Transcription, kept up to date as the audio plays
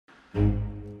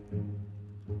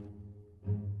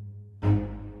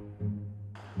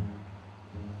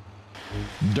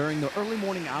During the early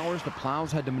morning hours, the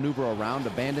plows had to maneuver around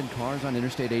abandoned cars on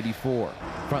Interstate 84.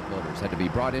 Front loaders had to be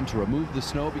brought in to remove the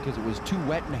snow because it was too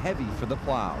wet and heavy for the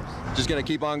plows. Just gonna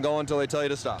keep on going until they tell you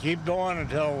to stop. Keep going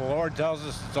until the Lord tells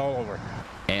us it's all over.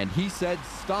 And he said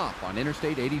stop on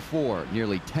Interstate 84.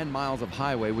 Nearly 10 miles of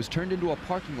highway was turned into a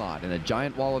parking lot and a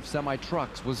giant wall of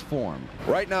semi-trucks was formed.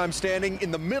 Right now I'm standing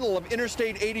in the middle of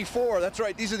Interstate 84. That's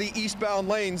right, these are the eastbound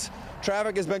lanes.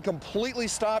 Traffic has been completely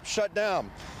stopped, shut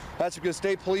down. That's because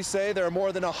state police say there are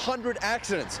more than 100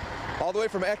 accidents. All the way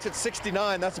from exit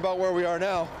 69, that's about where we are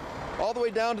now, all the way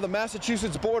down to the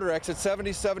Massachusetts border, exit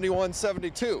 70, 71,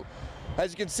 72.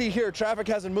 As you can see here, traffic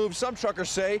hasn't moved, some truckers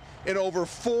say, in over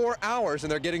 4 hours,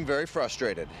 and they're getting very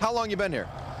frustrated. How long you been here?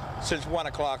 Since 1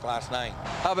 o'clock last night.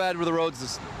 How bad were the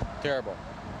roads? Terrible.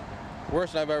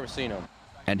 Worst I've ever seen them.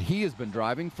 And he has been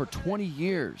driving for 20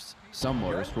 years. Some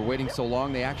motorists were waiting so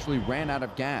long they actually ran out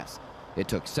of gas. It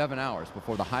took 7 hours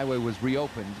before the highway was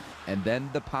reopened, and then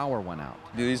the power went out.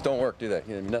 These don't work, do they?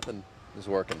 Nothing is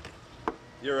working.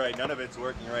 You're right, none of it's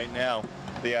working right now.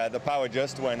 The power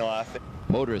just went off.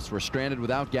 Motorists were stranded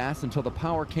without gas until the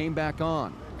power came back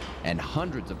on. And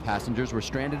hundreds of passengers were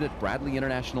stranded at Bradley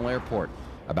International Airport.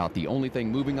 About the only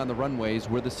thing moving on the runways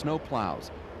were the snow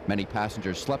plows. Many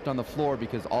passengers slept on the floor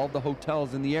because all the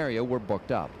hotels in the area were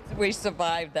booked up. We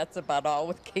survived, that's about all,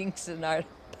 with kinks in our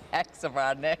backs of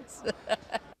our necks.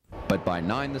 But by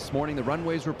 9 this morning, the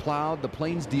runways were plowed, the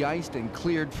planes de-iced and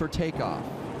cleared for takeoff.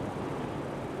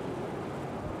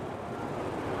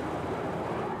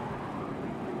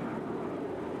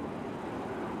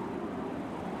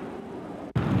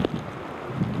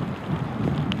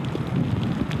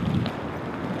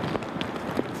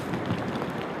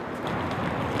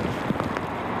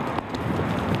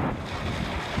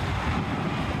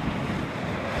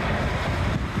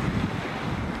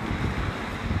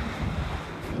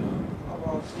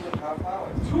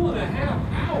 Two and a half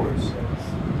hours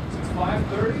since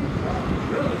 5:30?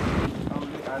 Really?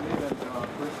 I live in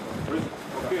Bristol.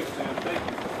 Okay, Sam,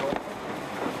 thank you.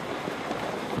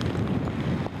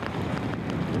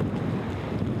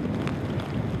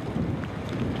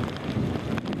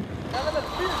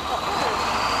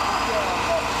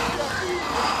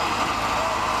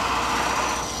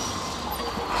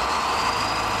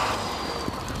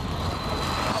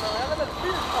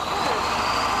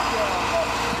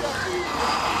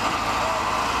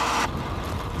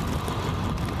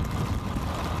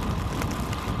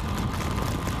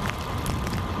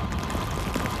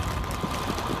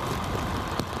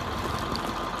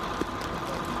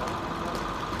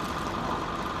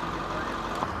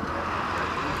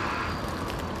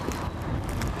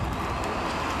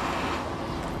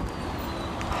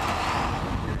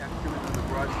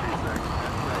 Broad Street section,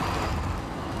 that's right.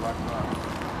 Blocked off.